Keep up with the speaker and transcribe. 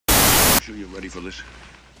Sure you're ready for this?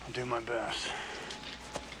 I'll do my best.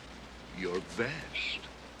 Your best.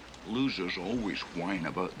 Losers always whine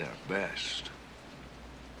about their best.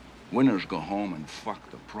 Winners go home and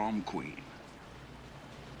fuck the prom queen.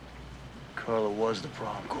 Carla was the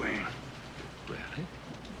prom queen. Really?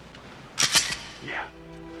 Yeah.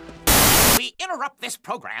 We interrupt this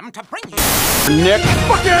program to bring you Nick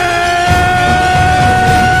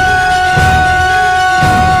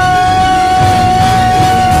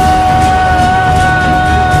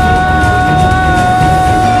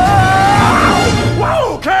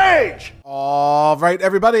Whoa, Cage! All right,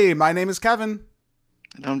 everybody. My name is Kevin.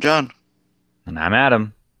 And I'm John. And I'm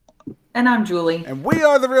Adam. And I'm Julie. And we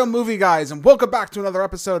are the Real Movie Guys. And welcome back to another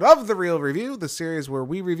episode of The Real Review, the series where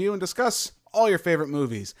we review and discuss all your favorite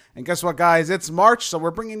movies. And guess what, guys? It's March, so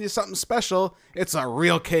we're bringing you something special. It's a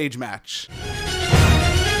real cage match.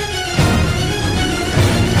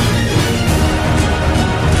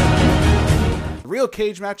 The Real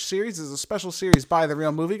Cage Match series is a special series by The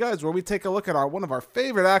Real Movie Guys where we take a look at one of our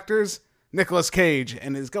favorite actors, Nicolas Cage,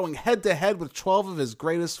 and is going head-to-head with 12 of his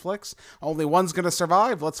greatest flicks. Only one's going to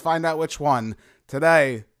survive. Let's find out which one.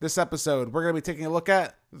 Today, this episode, we're going to be taking a look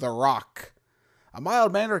at The Rock. A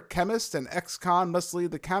mild-mannered chemist and ex-con must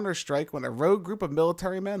lead the counter-strike when a rogue group of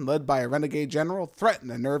military men led by a renegade general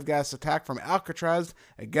threaten a nerve gas attack from Alcatraz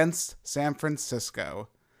against San Francisco.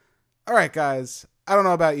 All right, guys. I don't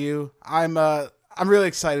know about you. I'm really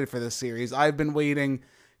excited for this series. I've been waiting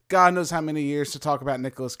God knows how many years to talk about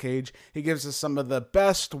Nicolas Cage. He gives us some of the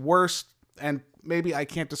best, worst, and maybe I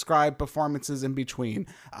can't describe performances in between.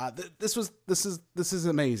 This is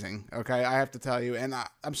amazing. Okay, I have to tell you, and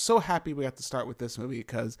I'm so happy we got to start with this movie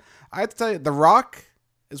because I have to tell you, The Rock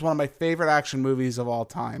is one of my favorite action movies of all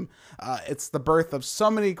time. It's the birth of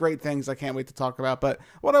so many great things I can't wait to talk about. But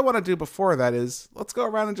what I want to do before that is let's go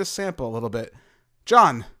around and just sample a little bit.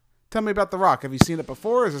 John, tell me about The Rock. Have you seen it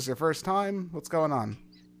before? Is this your first time? What's going on?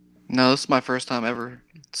 No, this is my first time ever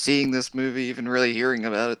seeing this movie, even really hearing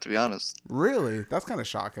about it, to be honest. Really? That's kind of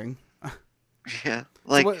shocking. Yeah,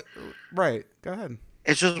 like, right, go ahead.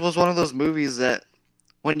 it just was one of those movies that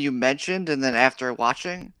when you mentioned and then after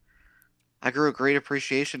watching, I grew a great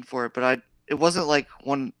appreciation for it, but it wasn't like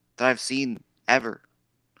one that I've seen ever.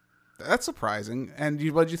 That's surprising. And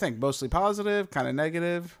what'd you think? Mostly positive, kind of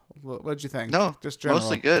negative? What'd you think? No, just general.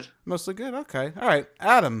 mostly good. Mostly good, okay. All right,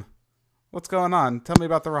 Adam, what's going on? Tell me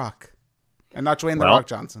about The Rock. And not Dwayne The Rock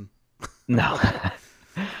Johnson. No.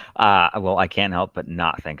 Well, I can't help but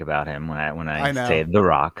not think about him when I say The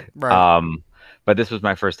Rock. Right. But this was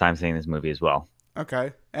my first time seeing this movie as well.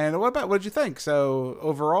 Okay. And what'd you think? So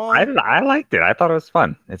overall, I liked it. I thought it was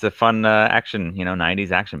fun. It's a fun action,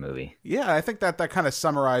 90s action movie. Yeah, I think that kind of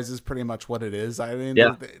summarizes pretty much what it is. I mean,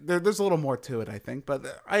 yeah. There's a little more to it, I think,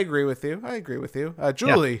 but I agree with you.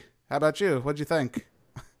 Julie, How about you? What'd you think?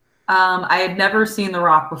 I had never seen The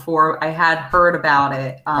Rock before. I had heard about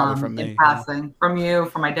it from me, in passing, from you,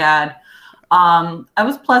 from my dad. I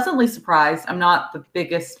was pleasantly surprised. I'm not the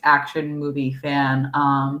biggest action movie fan,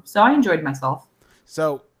 so I enjoyed myself.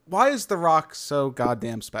 So why is The Rock so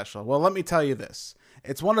goddamn special? Well, let me tell you this.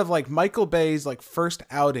 It's one of Michael Bay's first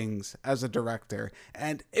outings as a director,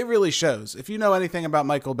 and it really shows. If you know anything about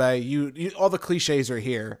Michael Bay, you all the cliches are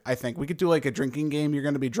here. I think we could do a drinking game. You're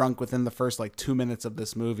going to be drunk within the first 2 minutes of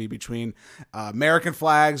this movie between American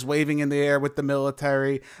flags waving in the air with the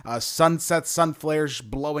military, sunsets, sun flares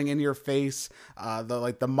blowing in your face,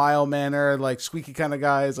 the mild manner, squeaky kind of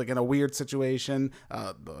guys in a weird situation,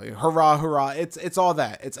 hurrah, hurrah. It's all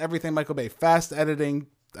that. It's everything Michael Bay. Fast editing.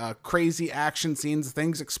 Crazy action scenes,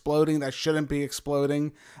 things exploding that shouldn't be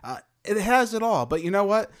exploding. It has it all. But you know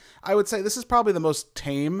what? I would say this is probably the most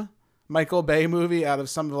tame Michael Bay movie out of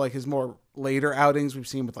some of his more later outings we've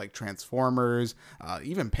seen with Transformers,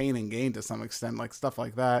 even Pain and Gain to some extent, stuff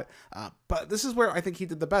like that. But this is where I think he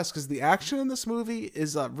did the best because the action in this movie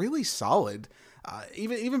is really solid.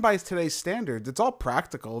 Even by today's standards, it's all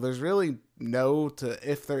practical. There's really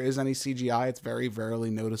if there is any CGI, it's very rarely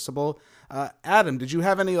noticeable. Adam, did you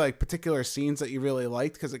have any particular scenes that you really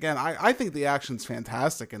liked? Because again, I think the action's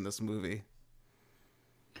fantastic in this movie.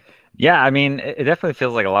 Yeah, I mean, it definitely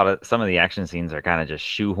feels like some of the action scenes are kind of just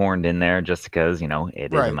shoehorned in there just because,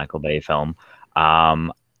 it is a Michael Bay film. I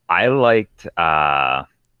liked, I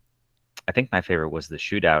think my favorite was the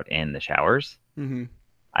shootout in the showers. Mm-hmm.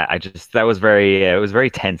 That was it was a very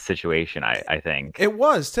tense situation, I think. It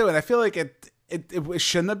was too, and I feel like it it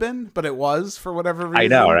shouldn't have been, but it was for whatever reason. I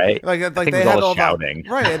know, right? Like I think they it was had all all shouting.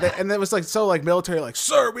 right, and it was like so like military, like,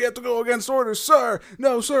 sir, we have to go against orders, sir.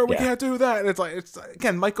 No, sir, we Yeah. can't do that. And it's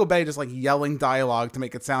again Michael Bay just like yelling dialogue to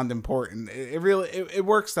make it sound important. It really it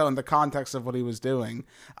works though in the context of what he was doing.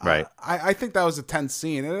 Right. I think that was a tense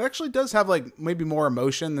scene, and it actually does have like maybe more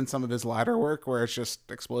emotion than some of his latter work, where it's just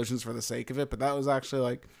explosions for the sake of it. But that was actually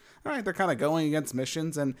like, all right, they're kind of going against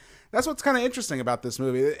missions, and that's what's kind of interesting about this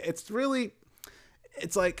movie.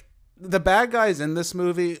 It's like the bad guys in this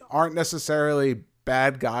movie aren't necessarily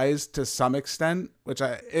bad guys to some extent, which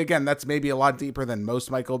again, that's maybe a lot deeper than most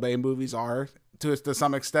Michael Bay movies are to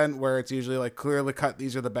some extent, where it's usually like clearly cut.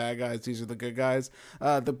 These are the bad guys. These are the good guys.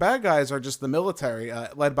 The bad guys are just the military,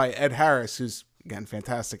 led by Ed Harris, who's again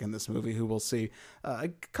fantastic in this movie, who we'll see a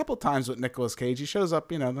couple times with Nicolas Cage. He shows up,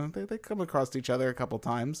 they come across each other a couple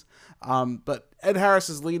times. But Ed Harris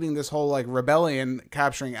is leading this whole like rebellion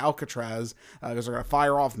capturing Alcatraz, because they're going to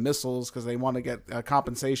fire off missiles because they want to get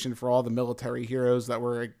compensation for all the military heroes that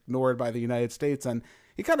were ignored by the United States. And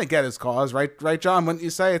he kind of get his cause, right, John? Wouldn't you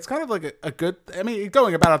say it's kind of like a good, I mean, he's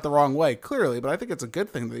going about it the wrong way, clearly, but I think it's a good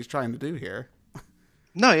thing that he's trying to do here.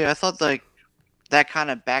 No, yeah, I thought like that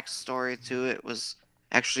kind of backstory to it was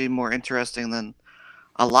actually more interesting than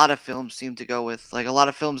a lot of films seem to go with. Like a lot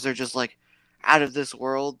of films, they're just like out of this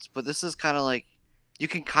world, but this is kind of like you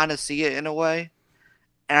can kind of see it in a way,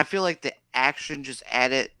 and I feel like the action just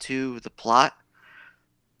added to the plot.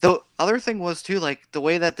 The other thing was too, like the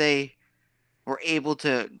way that they were able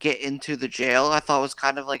to get into the jail, I thought was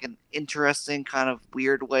kind of like an interesting, kind of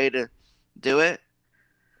weird way to do it.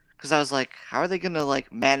 Because I was like, how are they gonna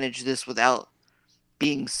like manage this without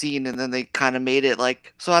being seen? And then they kind of made it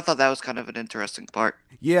like, so I thought that was kind of an interesting part.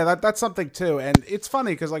 Yeah, that's something too. And it's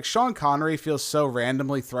funny because like Sean Connery feels so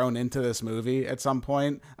randomly thrown into this movie at some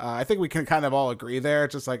point. I think we can kind of all agree there.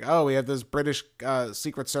 It's just like, oh, we have this British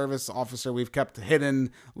Secret Service officer we've kept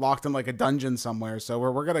hidden, locked in like a dungeon somewhere. So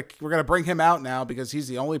we're gonna bring him out now because he's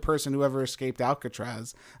the only person who ever escaped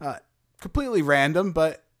Alcatraz. Completely random,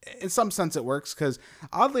 but in some sense it works because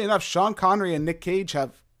oddly enough, Sean Connery and Nick Cage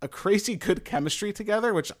have a crazy good chemistry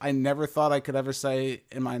together, which I never thought I could ever say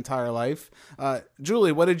in my entire life.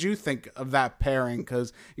 Julie, what did you think of that pairing?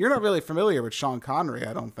 Because you're not really familiar with Sean Connery,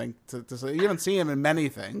 I don't think. To say you haven't seen him in many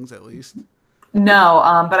things, at least.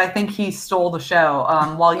 No, but I think he stole the show.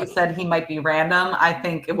 While you said he might be random, I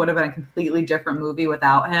think it would have been a completely different movie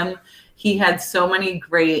without him. He had so many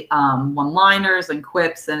great one-liners and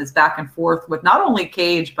quips, and his back and forth with not only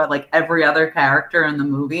Cage, but like every other character in the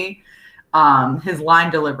movie. His line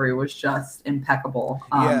delivery was just impeccable.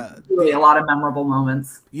 Really a lot of memorable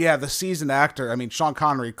moments. Yeah, the seasoned actor. I mean, Sean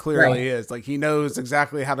Connery clearly is. Like, he knows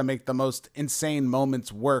exactly how to make the most insane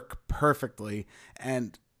moments work perfectly.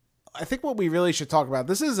 And I think what we really should talk about,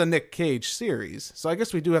 this is a Nick Cage series, so I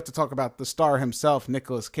guess we do have to talk about the star himself,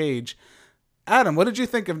 Nicolas Cage. Adam, what did you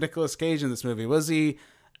think of Nicolas Cage in this movie? Was he...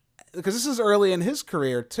 Because this is early in his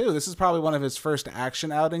career, too. This is probably one of his first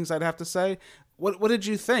action outings, I'd have to say. What did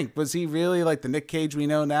you think? Was he really like the Nick Cage we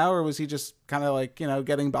know now, or was he just kind of like,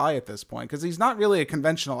 getting by at this point? Because he's not really a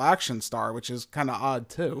conventional action star, which is kind of odd,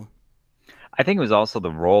 too. I think it was also the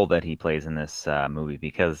role that he plays in this movie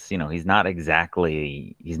because, he's not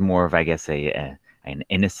exactly, he's more of, I guess, an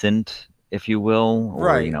innocent, if you will, or,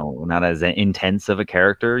 right. Not as intense of a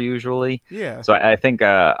character usually. Yeah. So I think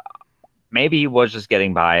maybe he was just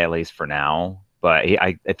getting by, at least for now. But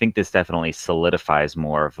I think this definitely solidifies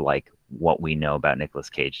more of like what we know about Nicolas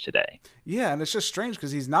Cage today. Yeah, and it's just strange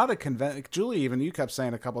because he's not a Julie, even you kept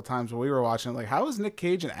saying a couple times when we were watching, like, how is Nick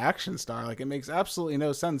Cage an action star? Like, it makes absolutely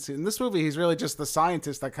no sense. In this movie, he's really just the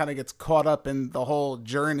scientist that kind of gets caught up in the whole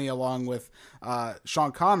journey along with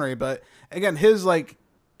Sean Connery. But again, his like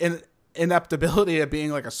ineptability of being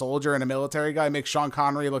like a soldier and a military guy makes Sean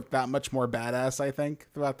Connery look that much more badass, I think,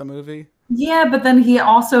 throughout the movie. Yeah, but then he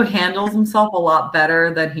also handles himself a lot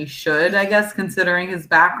better than he should, I guess, considering his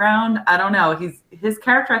background. I don't know. His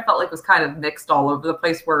character, I felt like, was kind of mixed all over the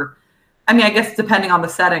place where, I mean, I guess depending on the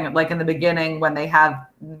setting, like in the beginning when they have,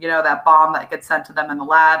 that bomb that gets sent to them in the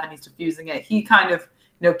lab and he's defusing it, he kind of,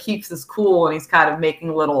 keeps his cool and he's kind of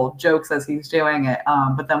making little jokes as he's doing it.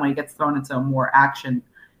 But then when he gets thrown into a more action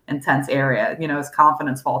intense area, his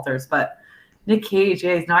confidence falters. But Nick Cage,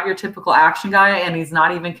 he's not your typical action guy, and he's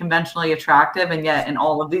not even conventionally attractive, and yet in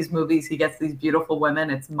all of these movies he gets these beautiful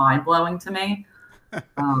women. It's mind-blowing to me.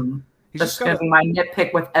 That's going to be my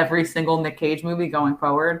nitpick with every single Nick Cage movie going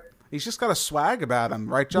forward. He's just got a swag about him,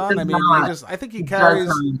 right, John? I mean, I think he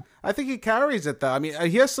carries it, though. I mean,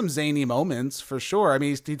 he has some zany moments for sure. I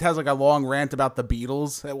mean, he has like a long rant about the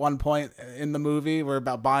Beatles at one point in the movie, where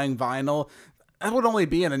about buying vinyl. that would only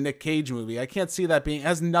be in a Nick Cage movie. I can't see that being, it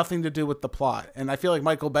has nothing to do with the plot. And I feel like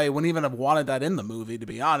Michael Bay wouldn't even have wanted that in the movie, to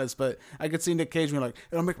be honest. But I could see Nick Cage being like,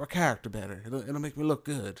 it'll make my character better. It'll make me look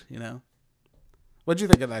good, you know? What'd you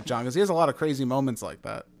think of that, John? Because he has a lot of crazy moments like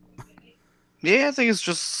that. Yeah, I think it's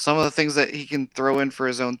just some of the things that he can throw in for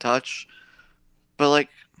his own touch. But, like,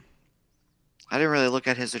 I didn't really look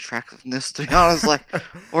at his attractiveness, to be honest, like,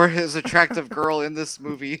 or his attractive girl in this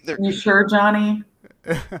movie either. You sure, Johnny?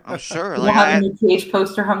 I'm sure. You Like, have a Nick Cage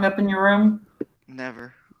poster hung up in your room?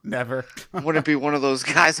 Never. Wouldn't be one of those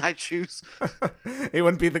guys I choose. He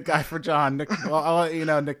wouldn't be the guy for John. Well, I'll let you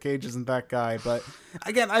know Nick Cage isn't that guy. But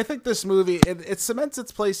again, I think this movie, it cements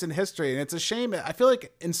its place in history. And it's a shame. I feel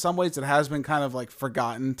like in some ways it has been kind of like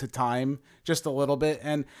forgotten to time just a little bit.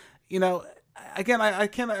 And, you know, again, I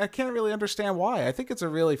can't really understand why. I think it's a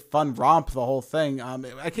really fun romp, the whole thing.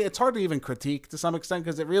 It's hard to even critique to some extent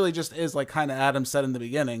because it really just is like kind of Adam said in the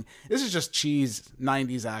beginning. This is just cheese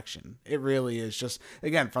 90s action. It really is just,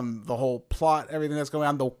 again, from the whole plot, everything that's going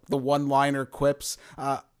on, the one-liner quips.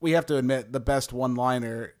 We have to admit the best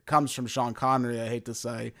one-liner comes from Sean Connery. I hate to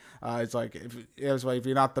say, it's like if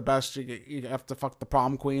you're not the best, you have to fuck the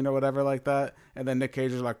prom queen or whatever like that. And then Nick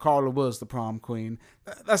Cage is like, Carla was the prom queen.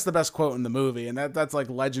 That's the best quote in the movie, and that's like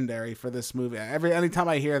legendary for this movie. Anytime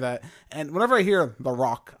I hear that, and whenever I hear The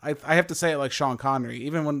Rock, I have to say it like Sean Connery.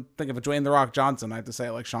 Even when I think of Dwayne The Rock Johnson, I have to say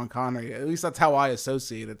it like Sean Connery. At least that's how I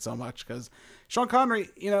associate it so much, because Sean Connery,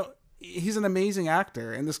 you know, he's an amazing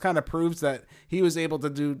actor, and this kind of proves that he was able to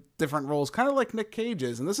do different roles, kind of like Nick Cage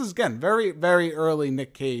is. And this is, again, very, very early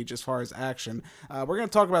Nick Cage as far as action. We're going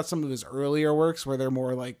to talk about some of his earlier works where they're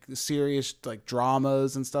more like serious, like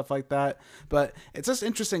dramas and stuff like that. But it's just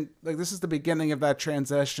interesting. Like, this is the beginning of that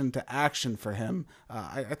transition to action for him.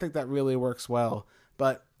 I think that really works well.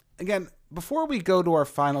 But again, before we go to our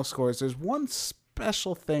final scores, there's one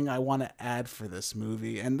special thing I want to add for this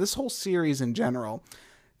movie and this whole series in general.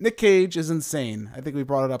 Nick Cage is insane. I think we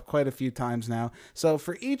brought it up quite a few times now. So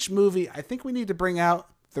for each movie, I think we need to bring out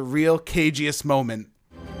the real cagiest moment.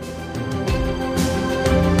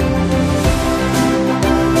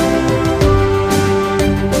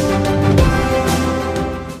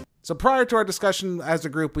 So prior to our discussion as a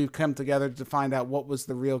group, we've come together to find out what was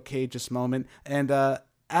the real cagiest moment. And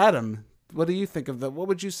Adam, what do you think of what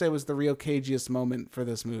would you say was the real cagiest moment for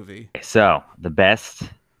this movie? So the best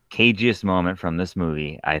cagiest moment from this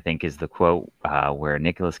movie, I think, is the quote where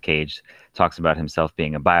Nicolas Cage talks about himself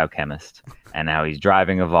being a biochemist and how he's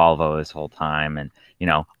driving a Volvo this whole time, and, you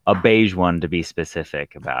know, a beige one to be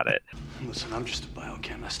specific about it. Listen, I'm just a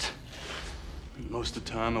biochemist. Most of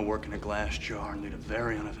the time I work in a glass jar and lead a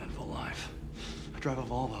very uneventful life. I drive a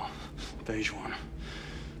Volvo, beige one.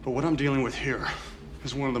 But what I'm dealing with here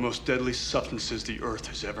is one of the most deadly substances the earth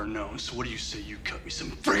has ever known. So what do you say you cut me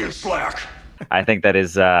some friggin' slack? I think that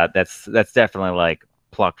is that's definitely like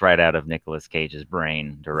plucked right out of Nicolas Cage's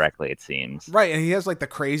brain directly, it seems. Right, and he has like the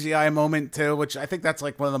crazy eye moment too, which I think that's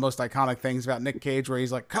like one of the most iconic things about Nick Cage, where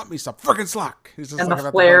he's like, "Cut me some freaking slack." He's just and like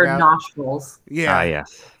the flared nostrils. Yeah,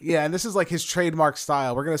 yes, yeah, and this is like his trademark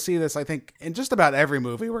style. We're gonna see this, I think, in just about every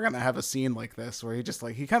movie. We're gonna have a scene like this where he just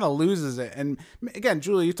like he kind of loses it. And again,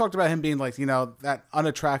 Julie, you talked about him being like, you know, that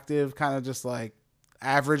unattractive kind of just like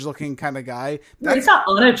average looking kind of guy. He's not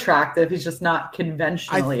unattractive. He's just not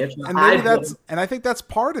conventionally attractive. And maybe I think that's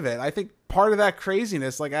part of it. I think part of that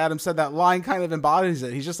craziness, like Adam said, that line kind of embodies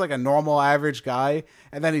it. He's just like a normal average guy,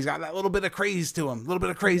 and then he's got that little bit of craze to him, a little bit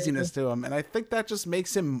of craziness to him. And I think that just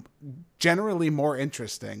makes him generally more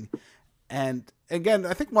interesting. And again,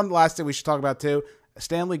 I think one last thing we should talk about too,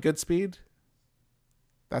 Stanley Goodspeed.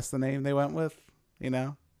 That's the name they went with, you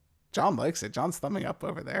know. John likes it. John's thumbing up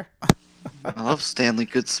over there. I love Stanley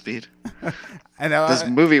Goodspeed. I know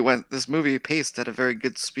this movie paced at a very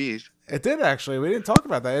good speed. It did, actually. We didn't talk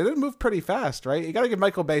about that. It did move pretty fast, right? You got to give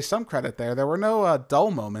Michael Bay some credit there. There were no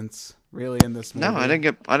dull moments really in this movie. No, I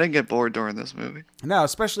didn't get bored during this movie. No,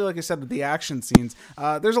 especially like I said, with the action scenes.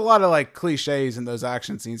 There's a lot of like cliches in those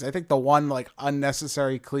action scenes. I think the one like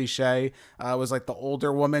unnecessary cliche was like the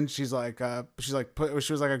older woman. She was like a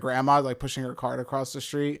grandma, like pushing her cart across the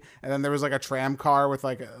street, and then there was like a tram car with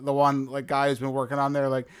like the one like guy who's been working on there,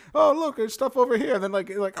 like, oh look, there's stuff over here. And then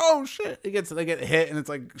like oh shit, they get hit, and it's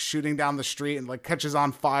like shooting down the street and like catches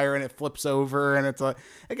on fire, and it flips over, and it's like,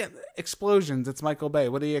 again, explosions. It's Michael Bay.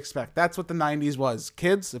 What do you expect? That's what the 90s was.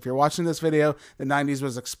 Kids, if you're watching this video, the 90s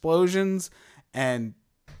was explosions and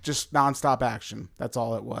just nonstop action. That's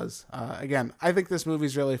all it was. Again, I think this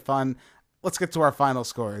movie's really fun. Let's get to our final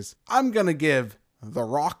scores. I'm going to give The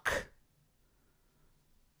Rock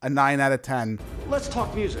a 9 out of 10. Let's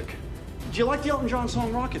talk music. Do you like the Elton John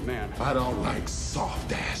song Rocket Man? I don't like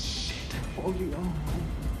soft ass shit. Oh, you. Oh.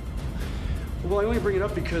 Well, I only bring it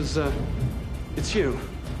up because it's you.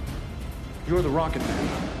 You're the Rocket Man.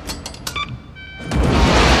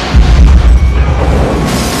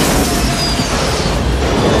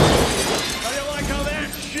 How do you like how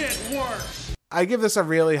that shit works? I give this a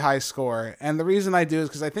really high score, and the reason I do is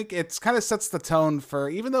because I think it's kind of sets the tone for,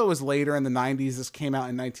 even though it was later in the 90s, this came out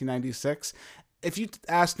in 1996. If you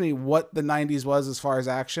asked me what the 90s was as far as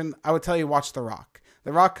action, I would tell you watch The Rock.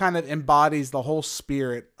 The Rock kind of embodies the whole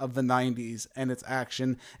spirit of the 90s and its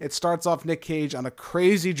action. It starts off Nick Cage on a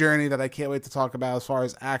crazy journey that I can't wait to talk about as far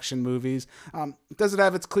as action movies. Does it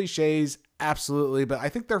have its cliches? Absolutely, but I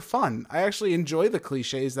think they're fun. I actually enjoy the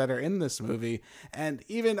cliches that are in this movie. And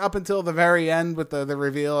even up until the very end with the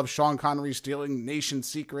reveal of Sean Connery stealing nation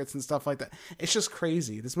secrets and stuff like that, it's just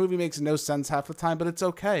crazy. This movie makes no sense half the time, but it's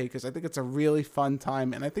okay because I think it's a really fun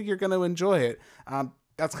time and I think you're going to enjoy it.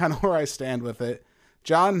 That's kind of where I stand with it.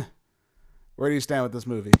 John, where do you stand with this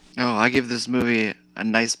movie? Oh, I give this movie a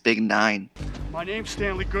nice big 9. My name's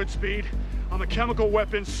Stanley Goodspeed. I'm a chemical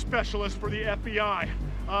weapons specialist for the FBI.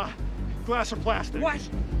 Glass or plastic? What?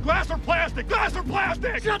 Glass or plastic? Glass or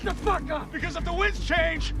plastic? Shut the fuck up! Because if the winds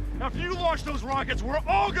change, after you launch those rockets, we're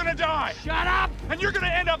all gonna die! Shut up! And you're gonna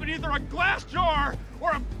end up in either a glass jar or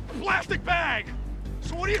a plastic bag!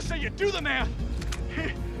 So what do you say you do the math?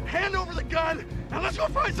 Hand over the gun, and let's go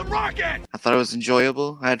find some rocket! I thought it was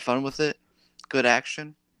enjoyable. I had fun with it. Good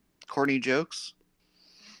action. Corny jokes.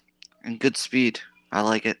 And good speed. I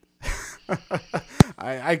like it.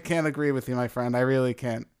 I can't agree with you, my friend. I really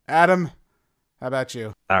can't. Adam, how about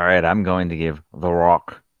you? All right, I'm going to give The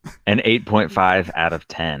Rock an 8.5 out of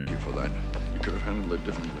 10. Thank you for that. You could have handled it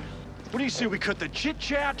differently. What do you say we cut the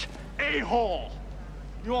chit-chat? A-hole!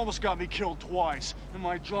 You almost got me killed twice, and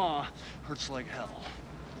my jaw hurts like hell.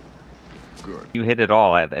 Good. You hit it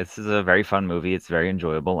all. This is a very fun movie. It's very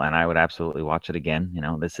enjoyable, and I would absolutely watch it again. You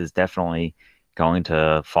know, this is definitely going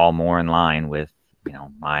to fall more in line with, you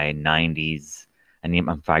know, my 90s. And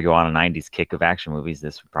if I go on a 90s kick of action movies,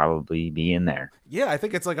 this would probably be in there. Yeah, I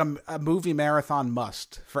think it's like a movie marathon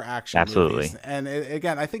must for action Absolutely. movies. And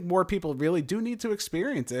again, I think more people really do need to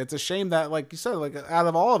experience it. It's a shame that, like you said, like out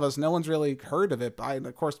of all of us, no one's really heard of it.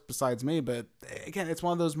 Of course, besides me. But again, it's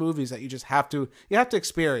one of those movies that you just have to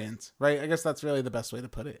experience, right? I guess that's really the best way to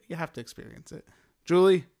put it. You have to experience it.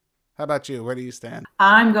 Julie, how about you? Where do you stand?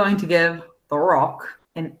 I'm going to give The Rock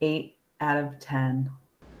an 8 out of 10.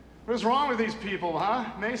 What's wrong with these people, huh,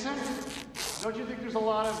 Mason? Don't you think there's a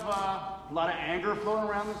lot of anger floating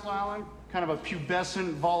around this island? Kind of a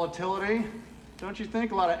pubescent volatility? Don't you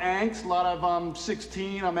think? A lot of angst, a lot of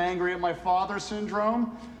 16, I'm angry at my father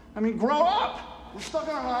syndrome. I mean, grow up! We're stuck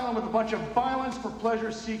on an island with a bunch of violence for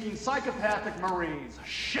pleasure-seeking psychopathic Marines.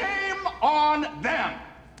 Shame on them!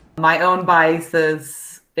 My own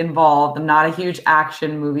biases involved. I'm not a huge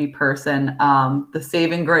action movie person. The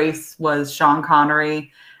saving grace was Sean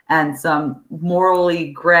Connery and some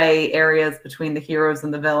morally gray areas between the heroes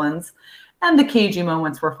and the villains. And the cagey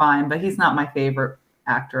moments were fine, but he's not my favorite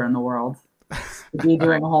actor in the world to be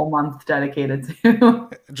doing a whole month dedicated to.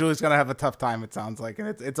 Julie's going to have a tough time, it sounds like, and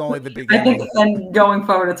it's only the I beginning. think, and going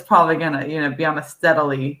forward, it's probably going to, be on a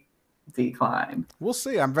steadily decline. We'll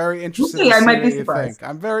see. I'm very interested We'll see. to I see might what be you surprised. think.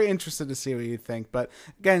 I'm very interested to see what you think. But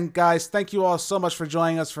again, guys, thank you all so much for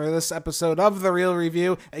joining us for this episode of The Real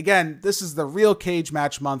Review. Again, this is the Real Cage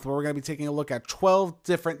Match Month, where we're going to be taking a look at 12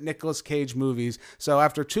 different Nicolas Cage movies. So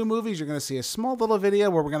after 2 movies, you're going to see a small little video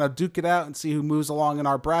where we're going to duke it out and see who moves along in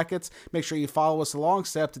our brackets. Make sure you follow us along,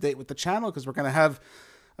 stay up to date with the channel, because we're going to have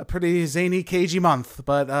a pretty zany, cagey month.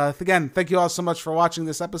 But again, thank you all so much for watching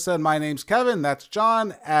this episode. My name's Kevin. That's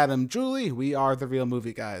John, Adam, Julie. We are the Real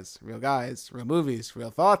Movie Guys. Real guys, real movies, real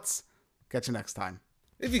thoughts. Catch you next time.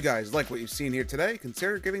 If you guys like what you've seen here today,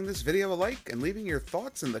 consider giving this video a like and leaving your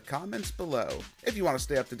thoughts in the comments below. If you want to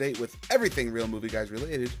stay up to date with everything Real Movie Guys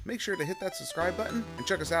related, make sure to hit that subscribe button and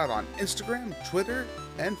check us out on Instagram, Twitter,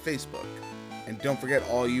 and Facebook. And don't forget,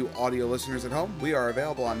 all you audio listeners at home, we are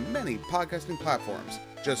available on many podcasting platforms.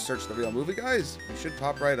 Just search The Real Movie Guys, you should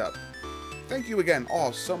pop right up. Thank you again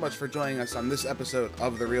all so much for joining us on this episode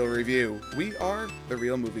of The Real Review. We are The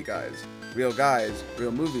Real Movie Guys. Real guys,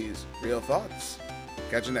 real movies, real thoughts.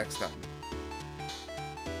 Catch you next time.